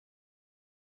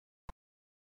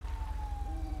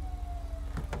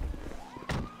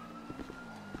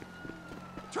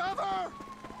Trevor!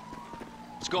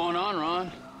 What's going on,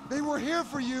 Ron? They were here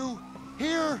for you.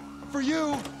 Here for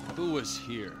you. Who was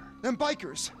here? Them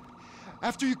bikers.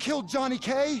 After you killed Johnny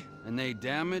K. And they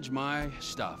damage my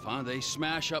stuff, huh? They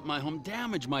smash up my home,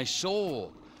 damage my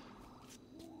soul.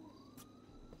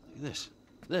 Look at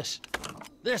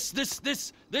this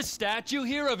statue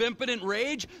here of impotent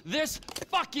rage, this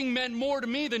fucking meant more to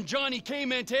me than Johnny K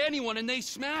meant to anyone, and they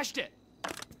smashed it.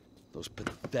 Those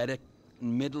pathetic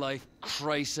midlife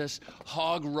crisis,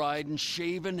 hog-riding,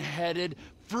 shaven-headed,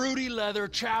 fruity leather,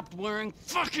 chapped-wearing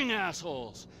fucking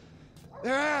assholes.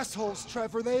 They're assholes,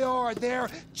 Trevor. They are. They're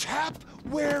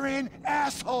chap-wearing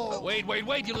assholes. Wait,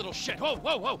 you little shit.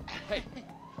 Whoa. Hey,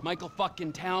 Michael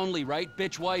fucking Townley, right?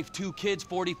 Bitch wife, 2 kids,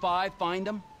 45. Find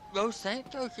them? Los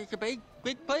Santos is a big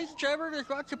place, Trevor. There's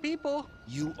lots of people.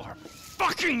 You are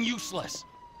fucking useless.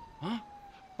 Huh?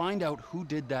 Find out who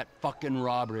did that fucking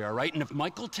robbery, all right? And if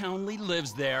Michael Townley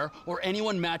lives there, or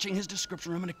anyone matching his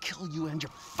description, I'm gonna kill you and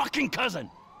your fucking cousin.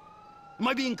 Am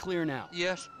I being clear now?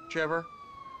 Yes, Trevor.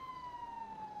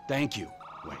 Thank you.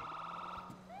 Wait.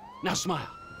 Now smile.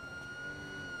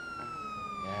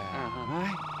 Yeah, all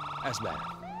right? That's better.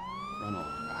 Run on.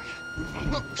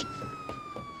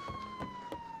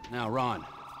 Now, Ron,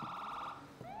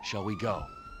 shall we go?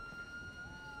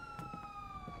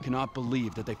 I cannot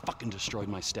believe that they fucking destroyed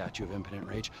my statue of impotent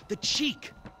rage. The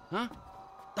cheek, huh?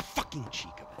 The fucking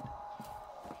cheek of it.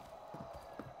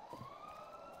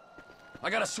 I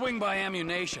gotta swing by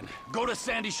ammunition. Go to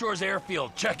Sandy Shores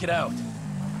Airfield, check it out.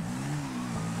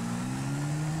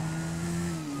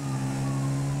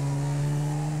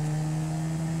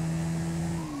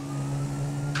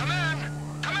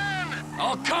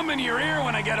 I'll come in your ear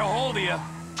when I get a hold of you.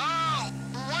 Oh,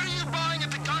 what are you buying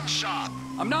at the gun shop?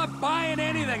 I'm not buying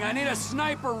anything. I need a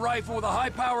sniper rifle with a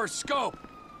high-power scope.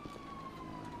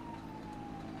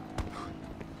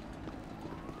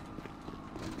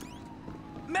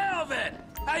 Melvin!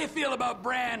 How you feel about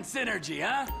brand synergy,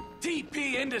 huh?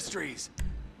 TP Industries.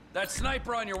 That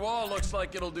sniper on your wall looks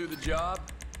like it'll do the job.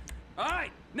 All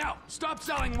right, now, stop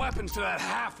selling weapons to that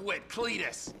half-wit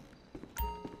Cletus.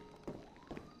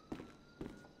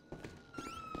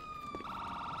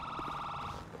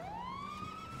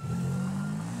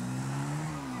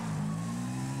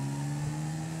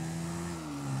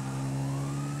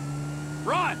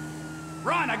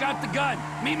 Ron, I got the gun.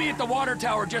 Meet me at the water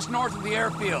tower just north of the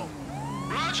airfield.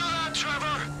 Roger that,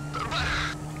 Trevor.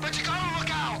 But you gotta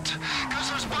look out, because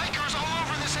there's bikers all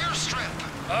over this airstrip.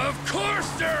 Of course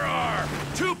there are!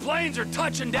 2 planes are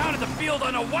touching down at the field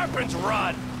on a weapons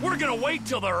run. We're gonna wait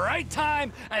till the right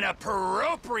time and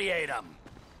appropriate them.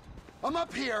 I'm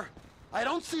up here. I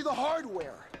don't see the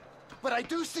hardware, but I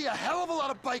do see a hell of a lot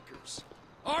of bikers.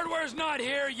 Hardware's not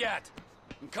here yet.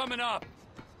 I'm coming up.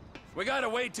 We gotta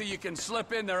wait till you can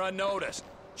slip in there unnoticed.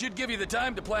 Should give you the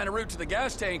time to plan a route to the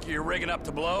gas tank you're rigging up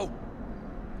to blow.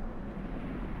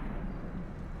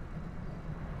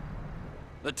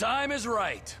 The time is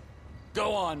right.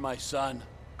 Go on, my son.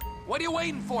 What are you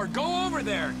waiting for? Go over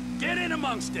there. Get in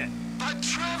amongst it. But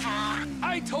Trevor...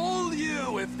 I told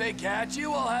you, if they catch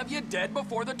you, I'll have you dead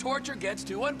before the torture gets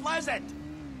too unpleasant.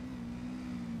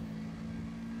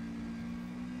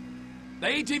 The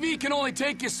ATV can only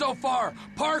take you so far.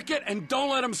 Park it and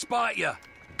don't let them spot you.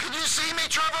 Can you see me,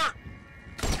 Trevor?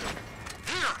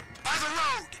 Here, by the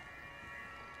road.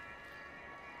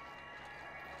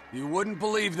 You wouldn't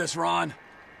believe this, Ron.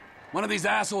 One of these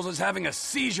assholes is having a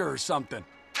seizure or something.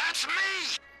 That's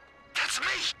me! That's me!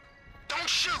 Don't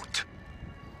shoot!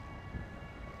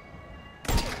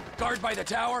 Guard by the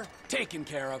tower? Taken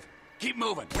care of. Keep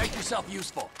moving. Make yourself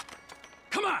useful.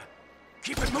 Come on!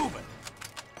 Keep it moving.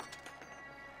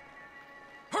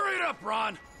 Hurry it up,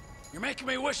 Ron! You're making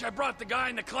me wish I brought the guy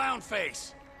in the clown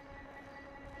face.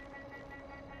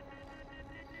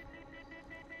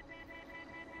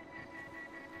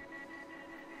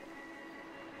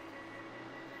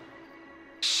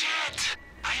 Shit!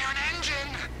 I hear an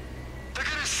engine! They're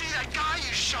gonna see that guy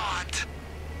you shot!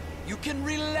 You can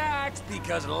relax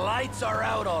because lights are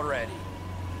out already.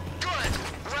 Good!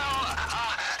 Well,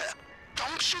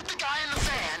 don't shoot the guy in the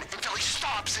van until he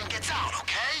stops and gets out,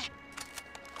 okay?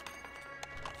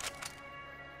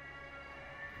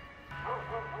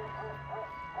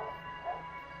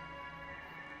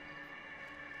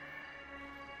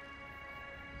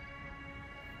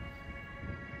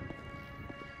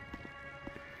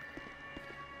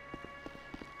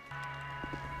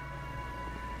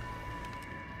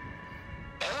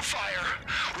 Hold fire.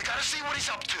 We gotta see what he's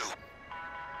up to.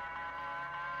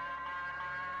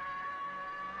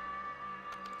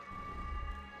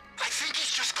 I think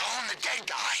he's just calling the dead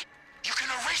guy. You can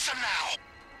erase him now.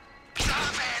 He's out of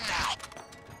the van now.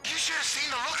 seen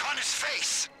the look on his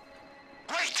face.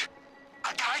 Wait!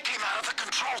 A guy came out of the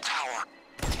control tower.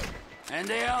 And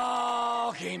they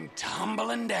all came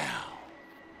tumbling down.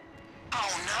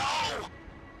 Oh no!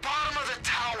 Bottom of the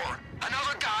tower.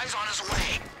 Another guy's on his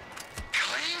way.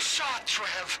 Clean shot,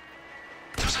 Trev.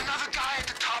 There's another guy at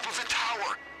the top of the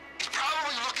tower. He's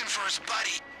probably looking for his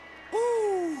buddy.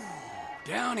 Woo!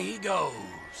 Down he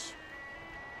goes.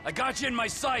 I got you in my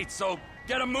sights, so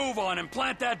get a move on and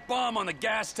plant that bomb on the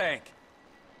gas tank.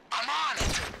 I'm on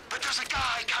it, but there's a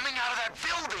guy coming out of that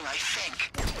building, I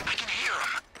think. I can hear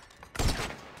him.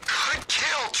 Good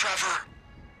kill, Trevor.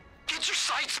 Get your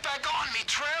sights back on me,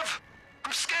 Trev.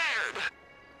 I'm scared.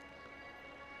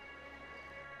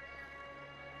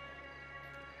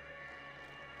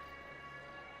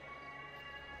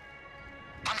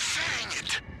 I'm fitting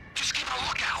it. Just keep a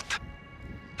lookout.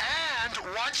 And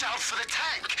watch out for the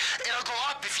tank. It'll go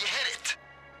up if you hit it.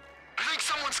 I think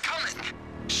someone's coming.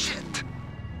 Shit.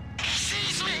 He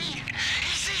sees me!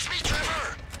 He sees me,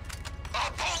 Trevor!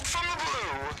 A bolt from the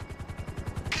blue!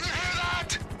 Can you hear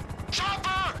that?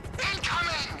 Chopper!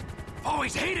 Incoming!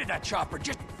 Always hated that chopper.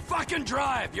 Just fucking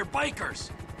drive. You're bikers.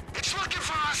 It's looking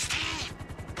for us, T!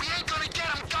 We ain't gonna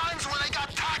get them guns when they got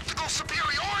tactical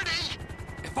superiority!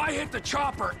 If I hit the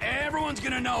chopper, everyone's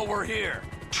gonna know we're here.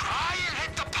 Try and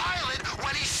hit the pilot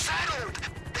when he's settled!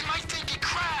 They might think he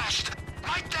crashed!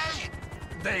 Might they?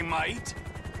 They might.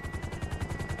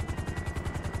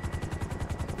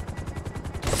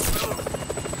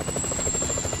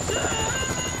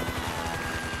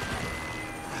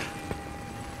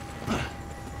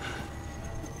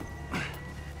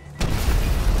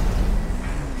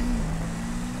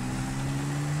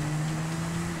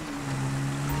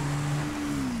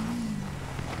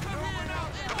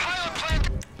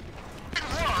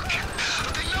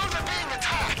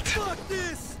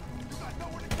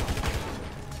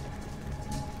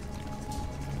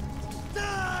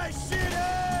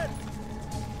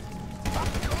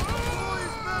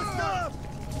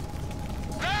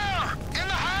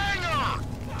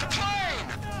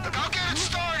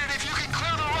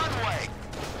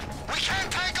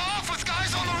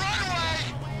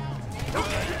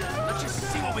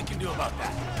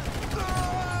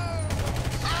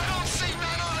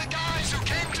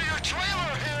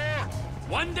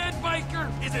 One dead biker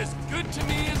is as good to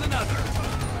me as another.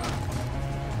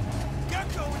 You're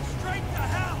going straight to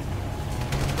hell!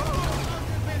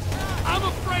 I'm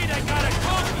afraid I gotta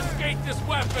confiscate this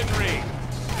weaponry!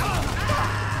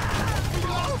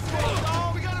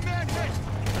 Oh, we got a man hit!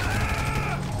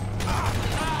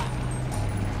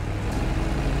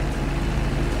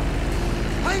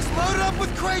 Plane's loaded up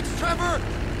with crates, Trevor!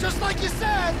 Just like you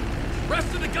said!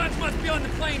 Rest of the guns must be on the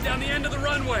plane down the end of the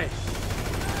runway.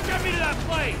 Get me to that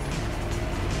plane!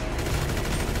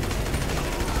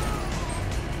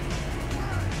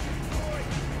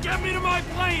 Get me to my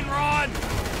plane, Ron!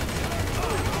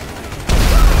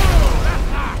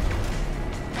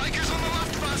 Bikers on the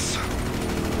left of us!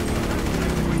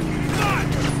 Come on!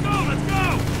 Let's go! Let's go!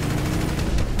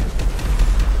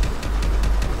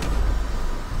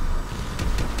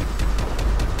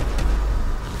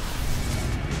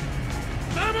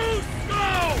 Vamos! Go!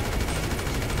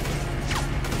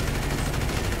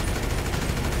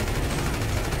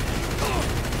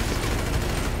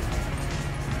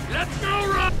 Let's go,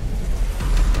 Ron!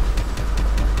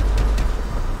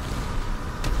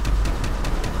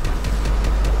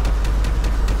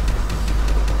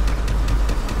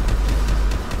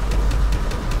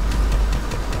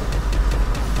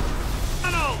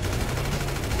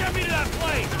 Get me to that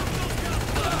plane!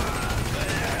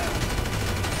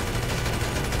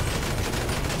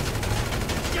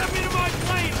 Get me to my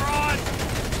plane, Ron!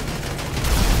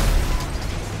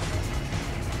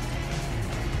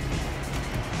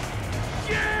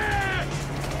 Yeah!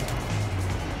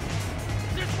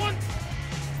 There's one!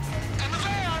 In the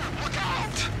van! Look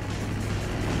out!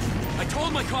 I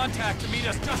told my contact to meet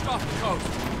us just off the coast.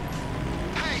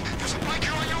 Hey, there's a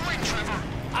biker on your wing, Trevor!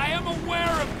 I am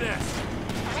aware of this.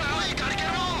 Well, you gotta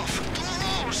get off! Do a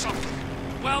roll or something!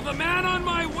 While the man on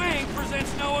my wing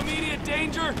presents no immediate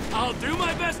danger, I'll do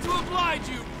my best to oblige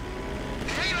you.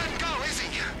 He ain't letting go, is he?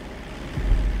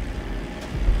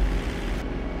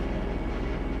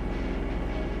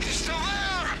 He's still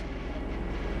there!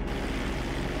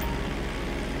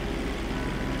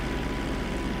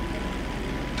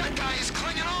 That guy is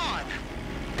clinging on!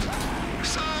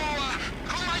 So,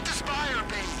 who might this buyer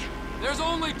be? There's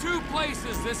only two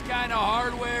places this kind of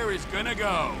hardware is gonna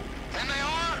go. And they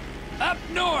are? Up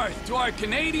north to our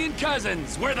Canadian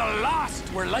cousins, where the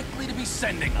lost were likely to be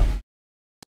sending them.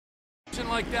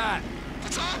 Like that.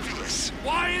 It's obvious.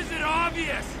 Why is it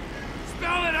obvious?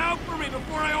 spell it out for me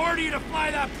before I order you to fly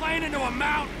that plane into a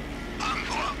mountain.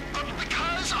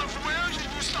 Because of where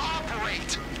you used to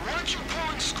operate. Weren't you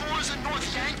pulling scores in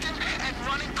North Yankton and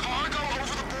running cargo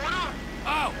over the border?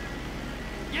 Oh.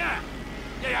 Yeah.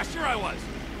 Yeah, sure I was.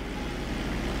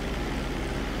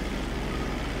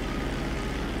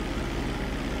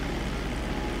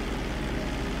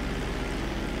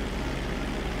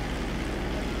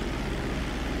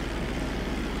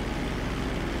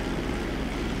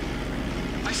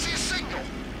 I see a signal.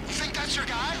 You think that's your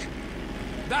guy?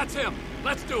 That's him.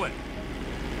 Let's do it.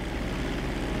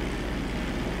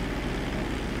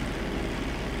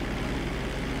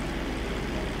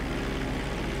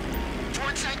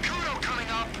 Fort Zancudo coming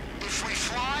up. If we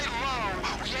fly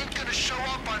low, we ain't gonna show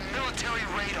up on military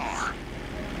radar.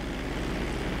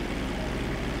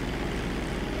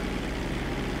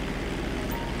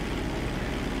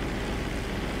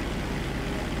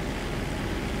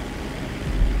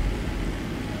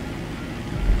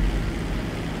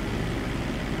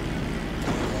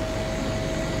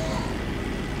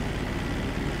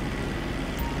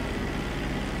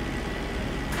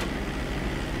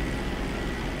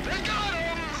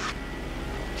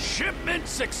 Shipment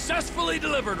successfully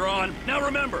delivered, Ron. Now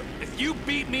remember, if you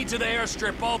beat me to the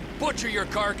airstrip, I'll butcher your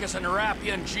carcass and wrap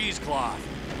you in cheesecloth.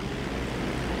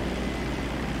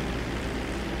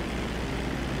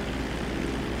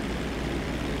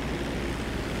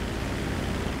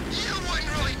 You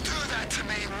wouldn't really do that to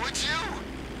me, would you?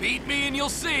 Beat me and you'll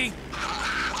see.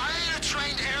 I ain't a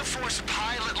trained Air Force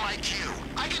pilot like you.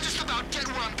 I can just about get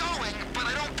where I'm going, but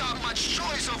I don't got much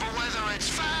choice over whether it's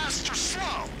fast or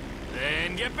slow.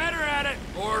 Then get better at it,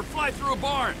 or fly through a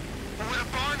barn. Would a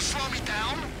barn slow me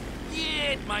down?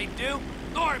 Yeah, it might do.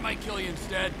 Or it might kill you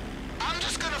instead. I'm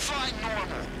just gonna fly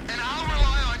normal, and I'll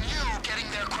rely on you getting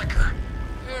there quicker.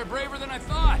 You're braver than I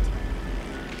thought.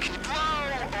 Keep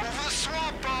low, over the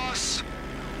swamp, boss.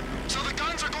 So the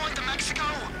guns are going to Mexico?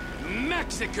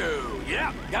 Mexico,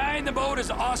 yeah. Guy in the boat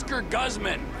is Oscar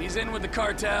Guzman. He's in with the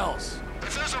cartels.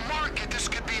 If there's a market, this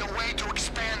could be a way to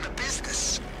expand the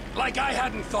business. Like I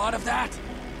hadn't thought of that.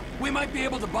 We might be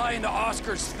able to buy into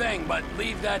Oscar's thing, but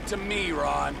leave that to me,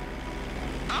 Ron.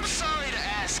 I'm sorry to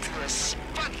ask this,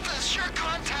 but does your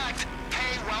contact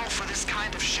pay well for this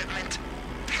kind of shipment?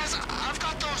 Because I've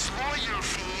got those lawyer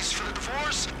fees for the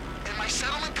divorce and my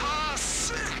settlement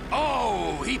costs.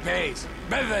 Oh, he pays.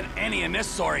 Better than any in this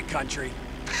sorry country.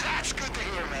 That's good to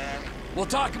hear, man. We'll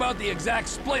talk about the exact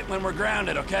split when we're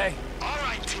grounded, okay? All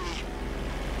right, T.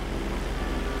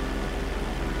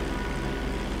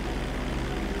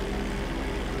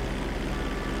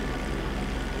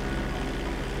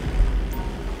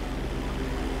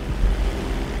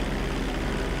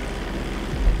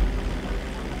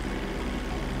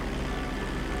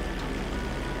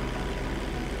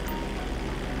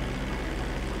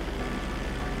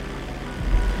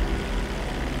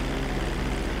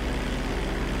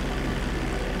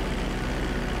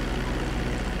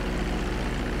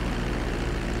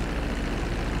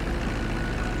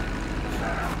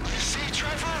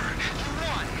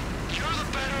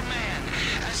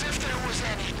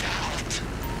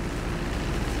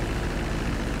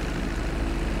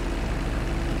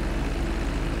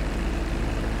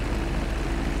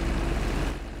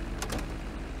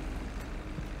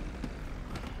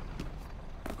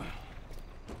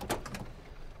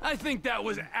 I think that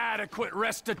was adequate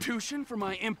restitution for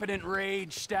my impotent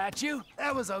rage statue.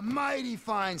 That was a mighty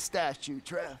fine statue,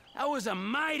 Trev. That was a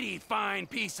mighty fine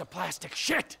piece of plastic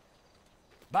shit.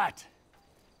 But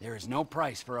there is no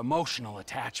price for emotional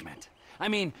attachment. I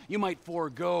mean, you might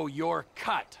forego your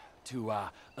cut to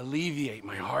alleviate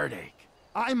my heartache.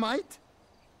 I might?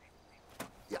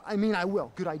 Yeah, I mean, I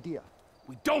will. Good idea.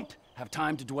 We don't have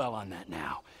time to dwell on that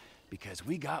now, because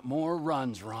we got more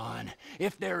runs, Ron.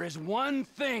 If there is one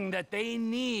thing that they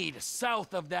need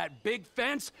south of that big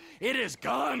fence, it is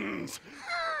guns.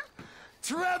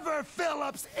 Trevor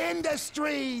Phillips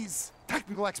Industries!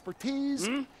 Technical expertise,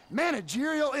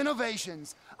 managerial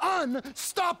innovations,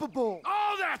 unstoppable!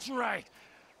 Oh, that's right!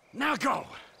 Now go.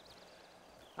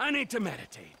 I need to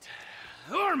meditate.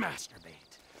 Or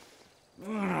masturbate.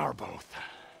 Or both.